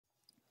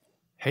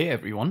Hey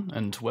everyone,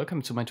 and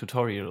welcome to my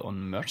tutorial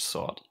on merge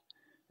sort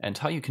and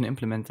how you can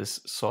implement this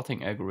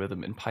sorting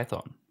algorithm in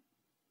Python.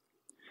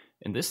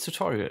 In this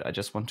tutorial, I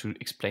just want to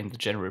explain the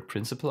general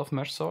principle of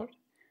merge sort.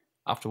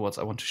 Afterwards,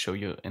 I want to show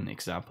you an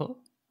example.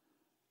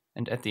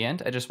 And at the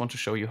end, I just want to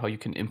show you how you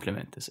can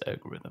implement this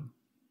algorithm.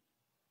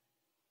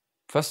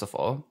 First of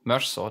all,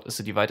 merge sort is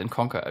a divide and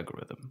conquer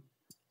algorithm.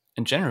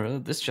 In general,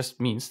 this just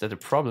means that a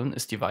problem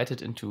is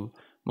divided into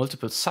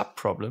multiple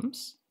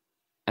subproblems.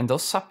 And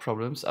those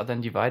subproblems are then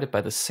divided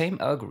by the same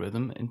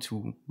algorithm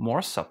into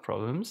more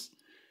subproblems.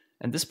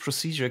 And this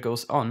procedure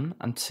goes on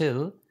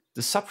until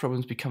the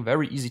subproblems become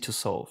very easy to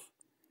solve.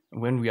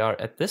 And when we are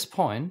at this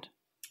point,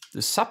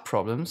 the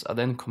subproblems are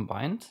then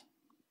combined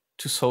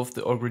to solve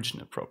the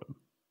original problem.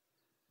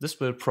 This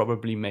will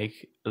probably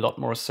make a lot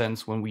more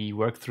sense when we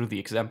work through the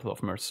example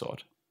of merge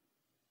sort.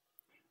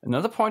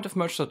 Another point of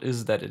merge sort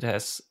is that it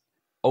has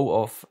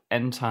O of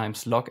n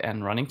times log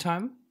n running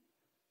time,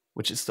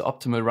 which is the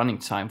optimal running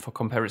time for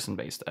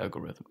comparison-based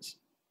algorithms.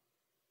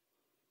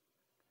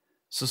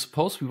 So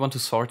suppose we want to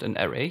sort an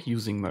array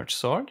using merge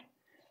sort.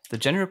 The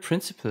general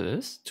principle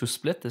is to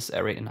split this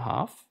array in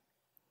half.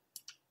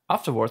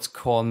 Afterwards,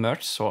 call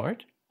merge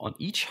sort on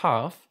each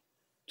half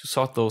to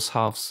sort those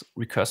halves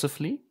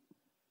recursively.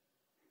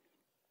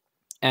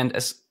 And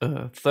as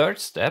a third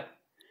step,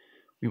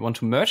 we want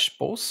to merge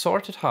both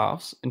sorted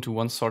halves into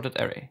one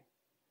sorted array.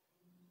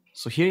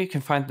 So here you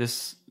can find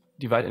this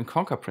divide and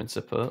conquer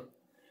principle.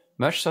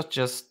 Merge sort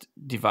just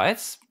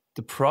divides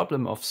the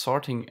problem of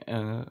sorting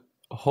a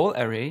whole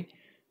array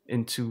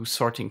into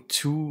sorting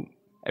two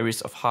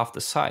arrays of half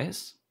the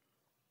size.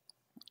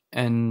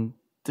 And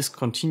this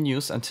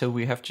continues until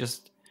we have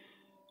just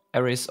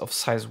arrays of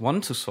size 1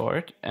 to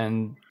sort.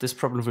 And this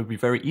problem will be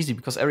very easy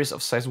because arrays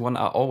of size 1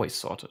 are always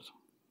sorted.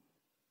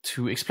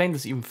 To explain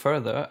this even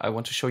further, I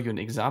want to show you an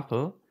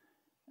example.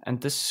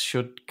 And this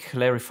should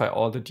clarify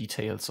all the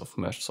details of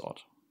merge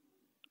sort.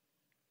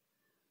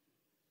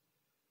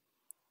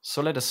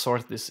 So let us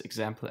sort this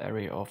example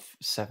array of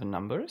 7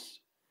 numbers.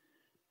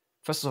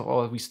 First of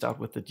all, we start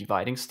with the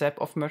dividing step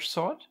of merge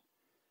sort.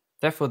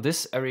 Therefore,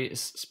 this array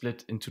is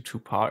split into 2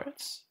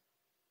 parts.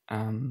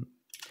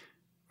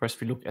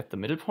 First, we look at the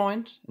middle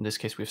point. In this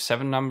case, we have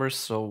 7 numbers,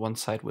 so one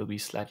side will be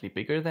slightly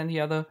bigger than the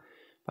other,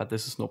 but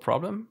this is no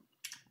problem.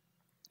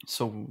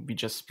 So we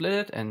just split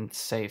it and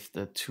save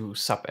the 2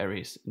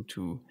 sub-arrays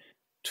into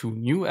 2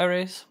 new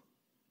arrays.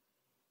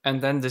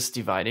 And then this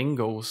dividing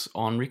goes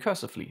on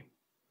recursively.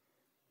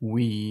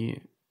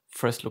 We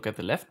first look at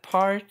the left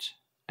part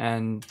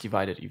and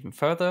divide it even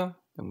further.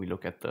 Then we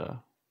look at the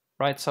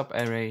right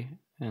sub-array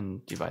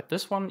and divide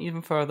this one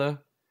even further.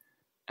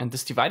 And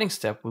this dividing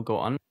step will go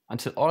on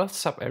until all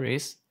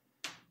sub-arrays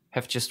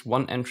have just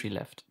one entry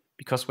left.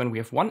 Because when we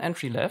have one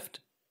entry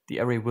left, the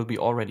array will be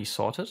already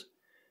sorted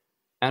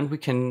and we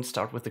can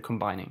start with the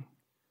combining.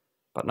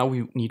 But now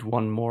we need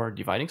one more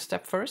dividing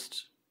step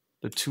first.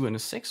 The 2 and the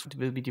 6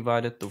 will be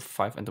divided, the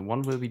 5 and the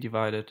 1 will be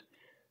divided.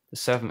 The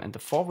 7 and the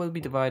 4 will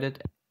be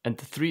divided, and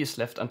the 3 is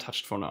left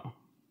untouched for now.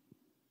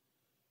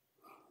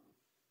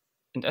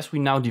 And as we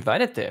now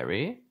divided the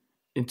array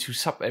into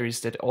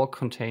sub-arrays that all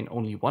contain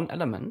only one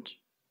element,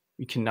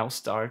 we can now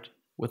start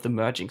with the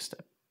merging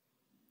step.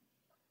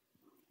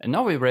 And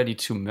now we're ready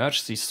to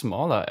merge these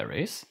smaller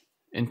arrays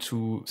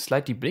into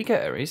slightly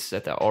bigger arrays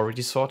that are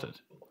already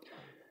sorted.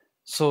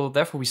 So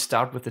therefore we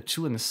start with the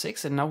 2 and the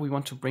 6, and now we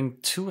want to bring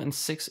 2 and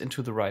 6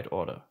 into the right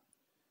order.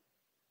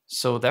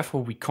 So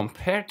therefore we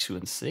compare 2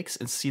 and 6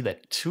 and see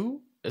that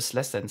 2 is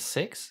less than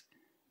 6,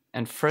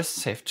 and first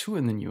save 2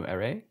 in the new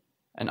array,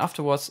 and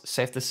afterwards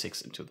save the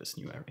 6 into this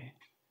new array.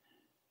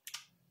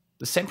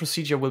 The same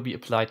procedure will be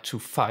applied to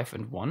 5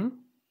 and 1.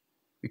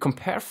 We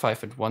compare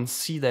 5 and 1,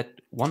 see that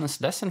 1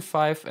 is less than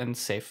 5, and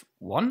save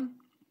 1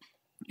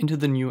 into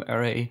the new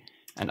array,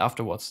 and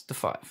afterwards the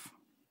 5.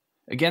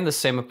 Again, the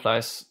same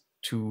applies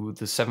to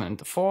the 7 and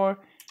the 4.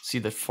 See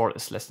that 4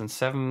 is less than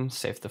 7,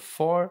 save the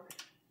 4,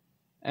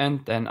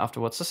 and then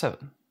afterwards the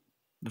 7.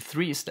 The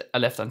 3 is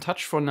left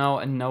untouched for now,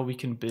 and now we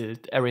can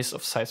build arrays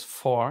of size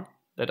 4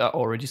 that are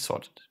already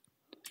sorted.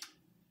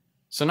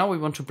 So now we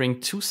want to bring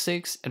 2,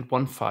 6 and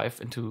 1, 5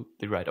 into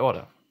the right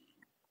order.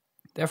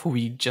 Therefore,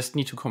 we just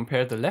need to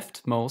compare the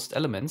leftmost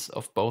elements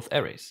of both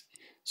arrays.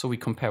 So we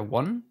compare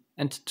 1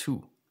 and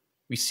 2.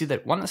 We see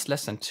that 1 is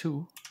less than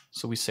 2,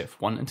 so we save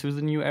 1 into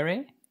the new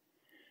array.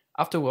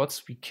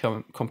 Afterwards, we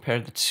compare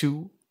the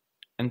 2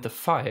 and the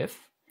 5,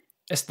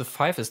 as the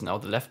 5 is now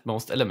the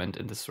leftmost element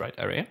in this right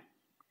array.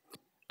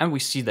 And we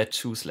see that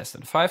 2 is less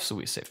than 5, so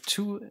we save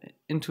 2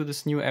 into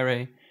this new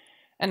array.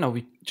 And now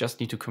we just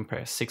need to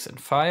compare 6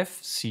 and 5,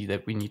 see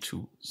that we need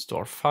to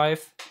store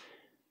 5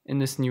 in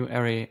this new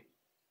array.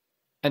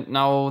 And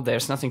now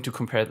there's nothing to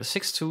compare the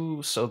 6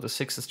 to, so the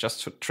 6 is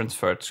just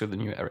transferred to the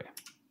new array.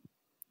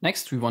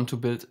 Next, we want to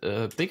build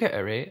a bigger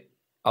array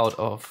out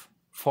of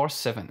 4,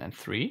 7, and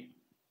 3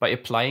 by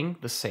applying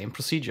the same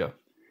procedure.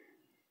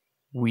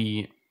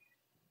 We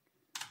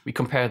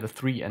compare the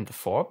 3 and the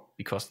 4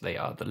 because they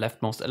are the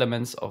leftmost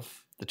elements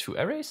of the two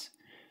arrays.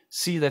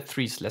 See that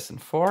 3 is less than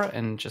 4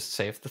 and just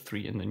save the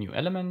 3 in the new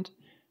element.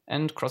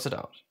 and cross it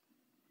out.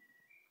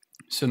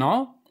 So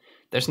now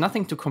there's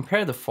nothing to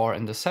compare the 4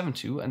 and the 7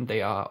 to, and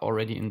they are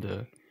already in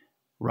the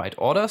right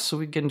order, so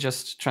we can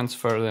just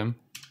transfer them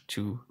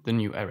to the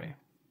new array.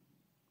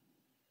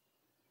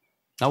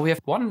 Now we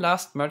have one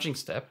last merging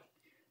step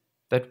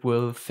that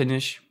will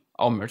finish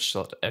our merge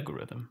sort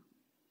algorithm.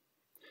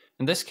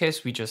 In this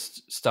case, we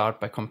just start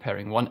by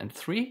comparing 1 and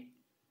 3,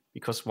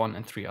 because 1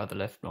 and 3 are the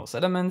leftmost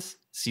elements,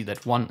 see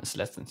that 1 is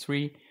less than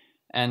 3,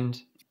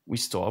 and we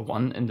store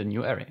 1 in the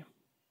new array.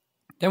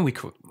 Then we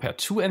compare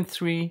 2 and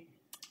 3,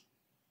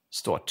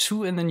 store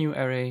 2 in the new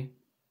array,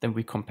 then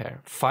we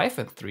compare 5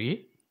 and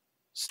 3,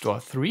 store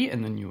 3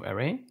 in the new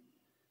array,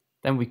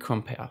 then we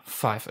compare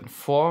 5 and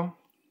 4,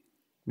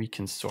 we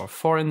can store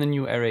 4 in the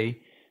new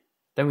array,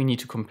 then we need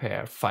to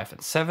compare 5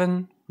 and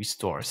 7, we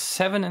store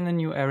 7 in the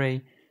new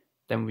array,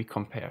 then we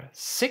compare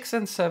 6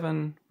 and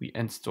 7, we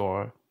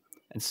store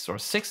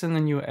 6 in the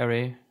new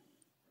array,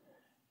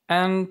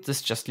 and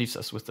this just leaves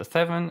us with the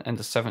 7, and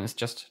the 7 is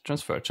just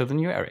transferred to the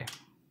new array.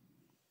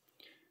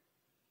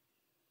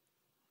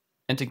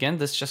 And again,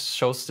 this just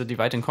shows the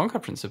divide and conquer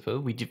principle.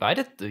 We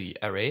divided the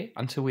array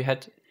until we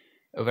had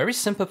a very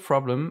simple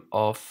problem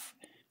of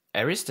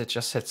arrays that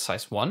just had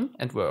size 1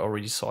 and were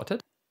already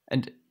sorted.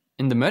 And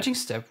in the merging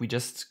step, we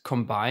just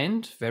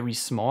combined very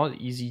small,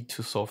 easy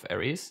to solve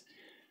arrays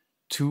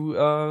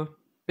to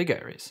bigger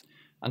arrays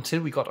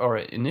until we got our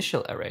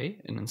initial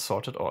array in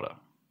sorted order.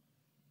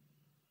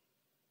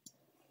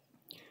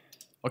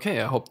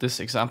 Okay, I hope this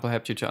example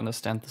helped you to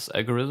understand this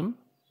algorithm.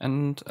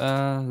 And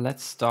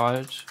let's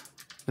start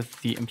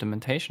with the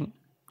implementation.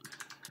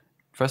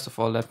 First of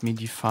all, let me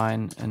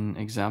define an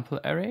example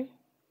array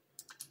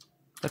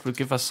that will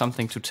give us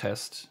something to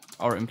test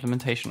our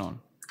implementation on.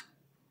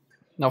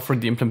 Now for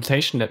the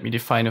implementation, let me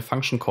define a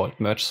function called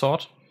merge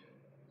sort.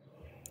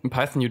 In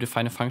Python, you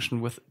define a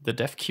function with the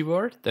def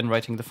keyword, then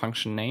writing the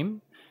function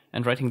name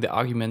and writing the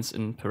arguments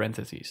in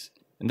parentheses.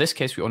 In this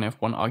case, we only have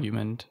one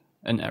argument,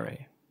 an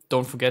array.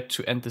 Don't forget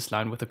to end this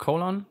line with a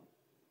colon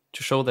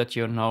to show that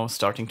you're now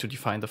starting to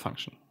define the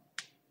function.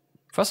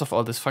 First of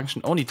all, this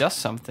function only does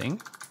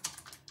something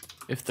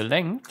if the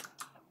length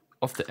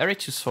of the array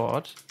to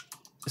sort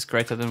is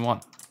greater than 1.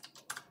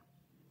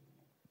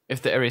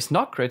 If the array is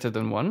not greater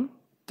than 1,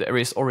 the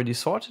array is already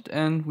sorted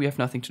and we have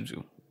nothing to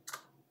do.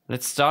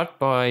 Let's start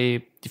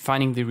by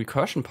defining the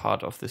recursion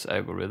part of this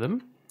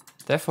algorithm.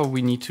 Therefore,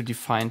 we need to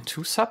define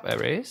two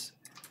subarrays.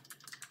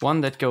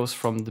 One that goes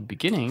from the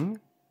beginning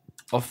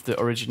of the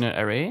original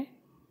array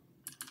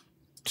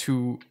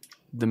to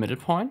the middle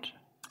point,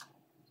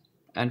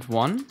 and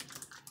one,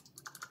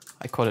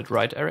 I call it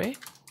right array,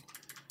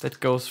 that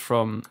goes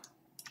from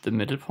the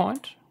middle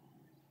point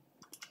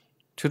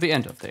to the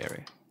end of the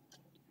array.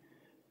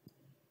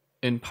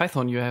 In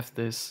Python, you have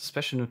this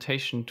special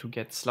notation to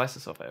get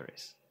slices of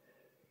arrays.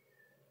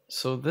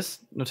 So this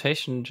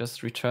notation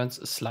just returns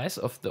a slice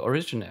of the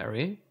origin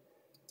array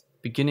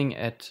beginning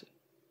at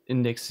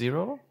index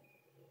 0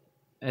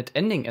 and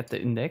ending at the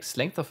index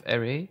length of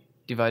array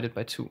divided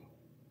by 2.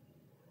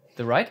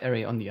 The right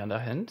array, on the other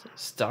hand,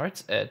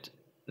 starts at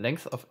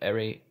length of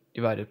array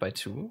divided by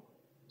 2,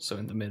 so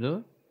in the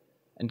middle,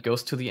 and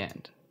goes to the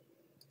end.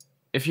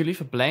 If you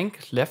leave a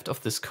blank left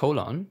of this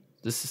colon,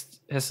 this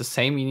has the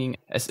same meaning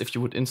as if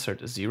you would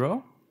insert a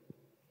 0.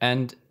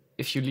 And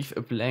if you leave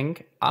a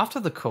blank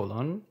after the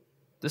colon,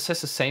 this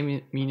has the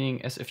same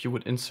meaning as if you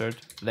would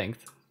insert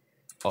length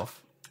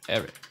of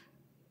array.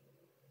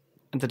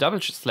 And the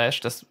double slash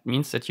just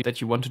means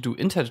that you want to do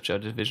integer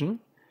division.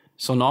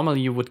 So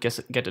normally you would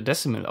get a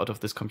decimal out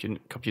of this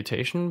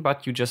computation,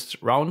 but you just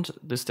round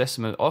this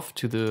decimal off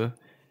to the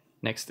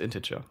next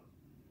integer.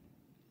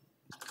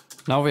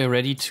 Now we're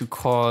ready to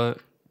call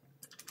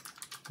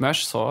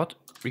merge sort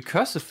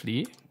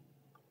recursively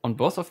on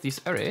both of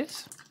these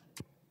arrays.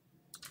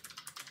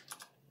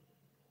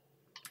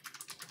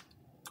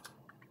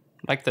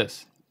 Like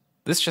this.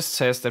 This just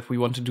says that we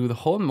want to do the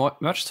whole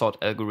merge sort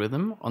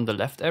algorithm on the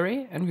left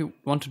array, and we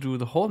want to do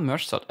the whole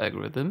merge sort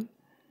algorithm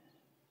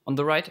on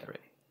the right array.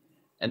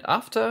 And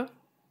after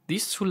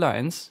these two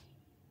lines,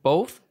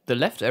 both the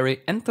left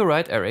array and the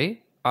right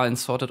array are in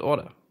sorted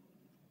order.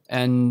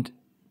 And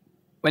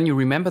when you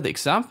remember the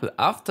example,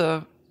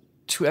 after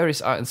two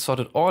arrays are in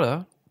sorted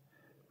order,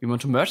 we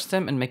want to merge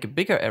them and make a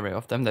bigger array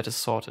of them that is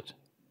sorted.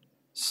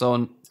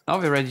 So now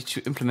we're ready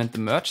to implement the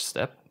merge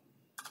step.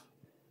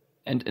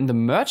 And in the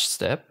merge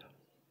step,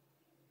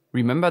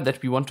 remember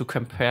that we want to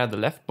compare the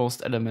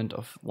leftmost element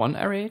of one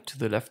array to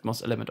the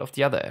leftmost element of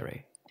the other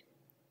array.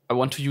 I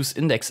want to use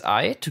index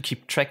I to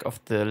keep track of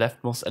the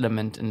leftmost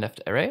element in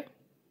left array,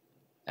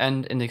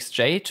 and index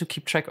j to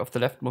keep track of the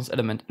leftmost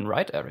element in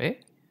right array.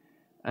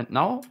 And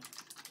now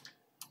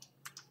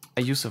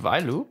I use a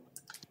while loop,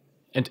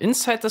 and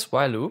inside this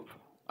while loop,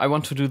 I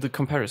want to do the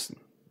comparison.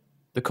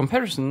 The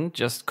comparison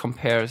just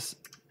compares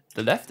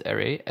the left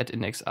array at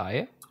index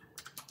I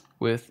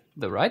with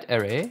the right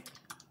array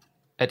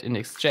at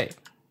index j.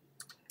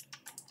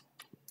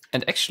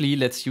 And actually,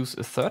 let's use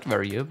a third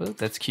variable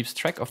that keeps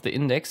track of the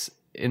index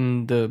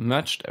in the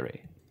merged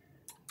array.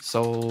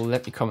 So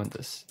let me comment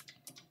this.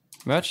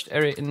 merged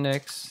array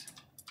index,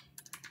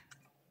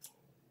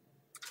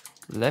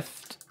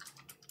 left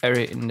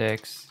array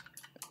index,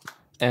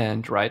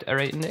 and right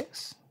array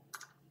index.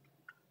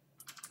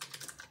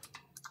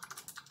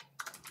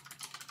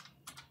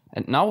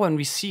 And now when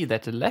we see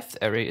that the left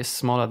array is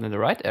smaller than the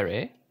right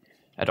array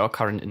at our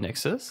current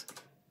indexes,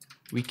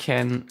 we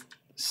can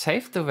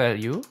save the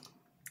value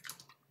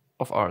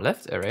of our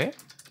left array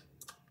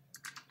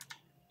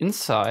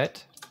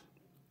inside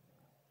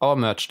our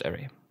merged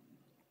array.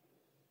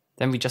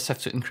 Then we just have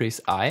to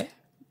increase I,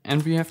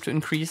 and we have to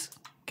increase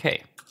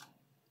k.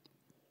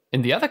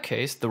 In the other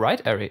case, the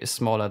right array is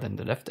smaller than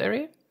the left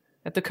array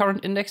at the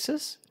current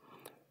indexes,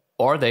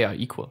 or they are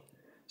equal.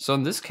 So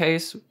in this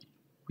case,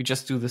 we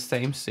just do the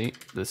same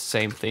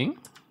thing,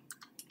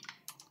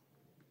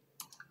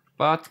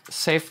 but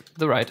save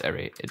the right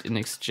array at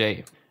index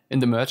j in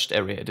the merged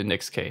array at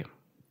index k.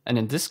 And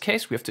in this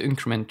case, we have to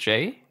increment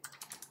j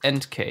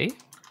and k.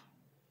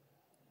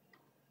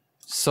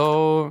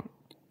 So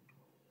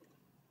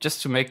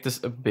just to make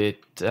this a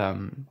bit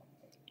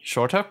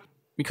shorter,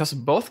 because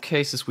in both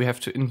cases we have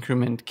to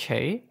increment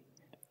k,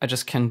 I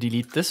just can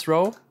delete this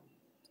row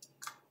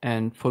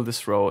and pull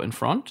this row in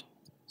front.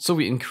 So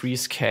we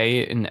increase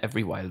k in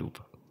every while loop.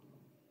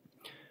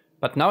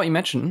 But now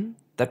imagine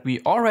that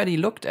we already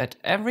looked at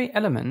every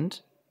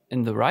element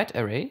in the right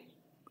array,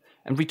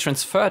 and we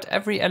transferred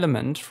every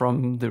element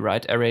from the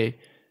right array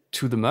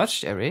to the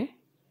merged array.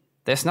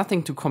 There's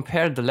nothing to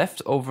compare the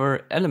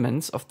leftover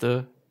elements of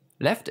the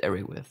left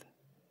array with.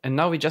 And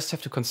now we just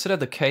have to consider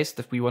the case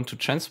that we want to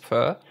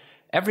transfer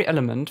every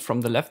element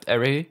from the left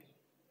array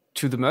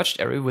to the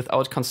merged array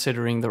without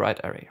considering the right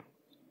array.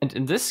 And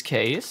in this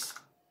case,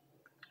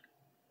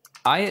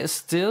 I is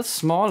still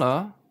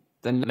smaller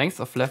than the length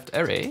of left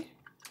array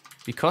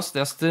because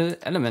there's still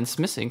elements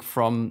missing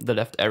from the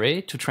left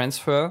array to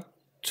transfer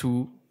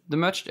to the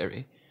merged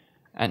array.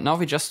 And now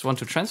we just want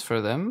to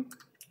transfer them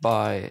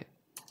by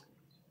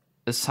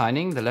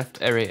assigning the left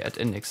array at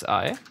index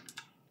I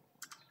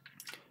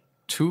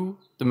to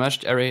the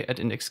merged array at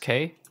index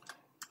k,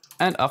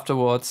 and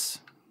afterwards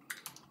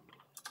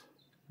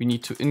we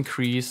need to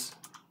increase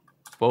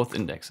both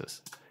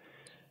indexes.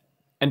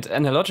 And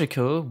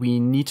analogical, we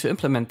need to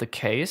implement the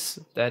case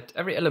that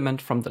every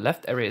element from the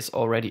left array is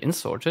already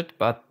insorted,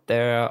 but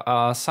there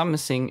are some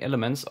missing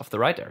elements of the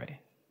right array.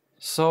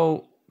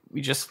 So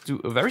we just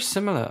do a very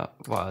similar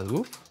while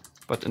loop,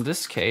 but in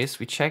this case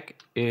we check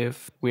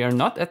if we are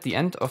not at the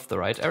end of the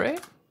right array,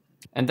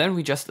 and then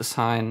we just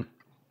assign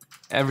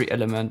every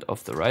element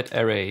of the right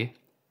array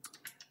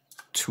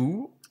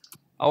to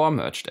our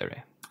merged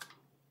array.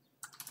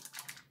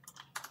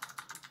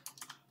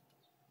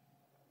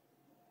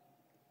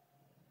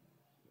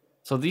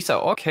 So these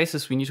are all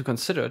cases we need to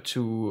consider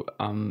to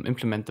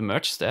implement the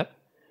merge step.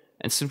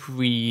 And since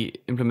we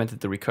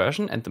implemented the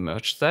recursion and the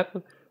merge step,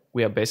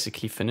 we are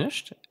basically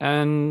finished.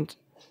 And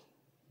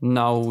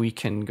now we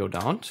can go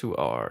down to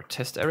our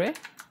test array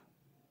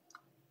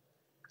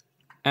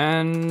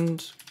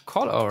and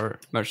call our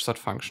merge sort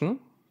function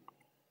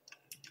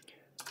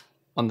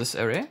on this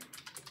array.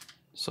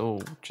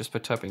 So just by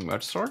typing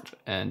merge sort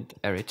and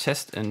array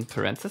test in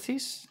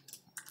parentheses.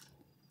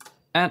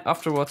 And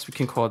afterwards we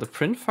can call the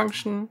print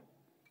function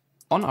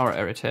on our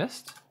array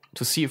test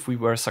to see if we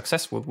were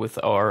successful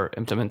with our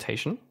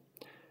implementation.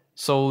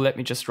 So let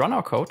me just run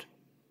our code.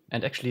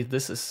 And actually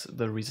this is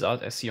the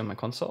result I see on my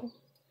console.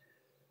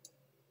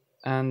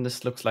 And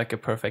this looks like a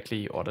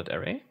perfectly ordered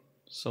array.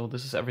 So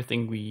this is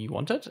everything we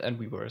wanted and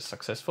we were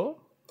successful.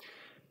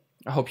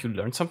 I hope you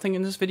learned something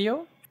in this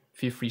video.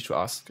 Feel free to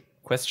ask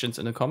questions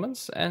in the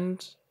comments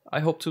and I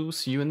hope to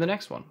see you in the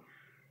next one.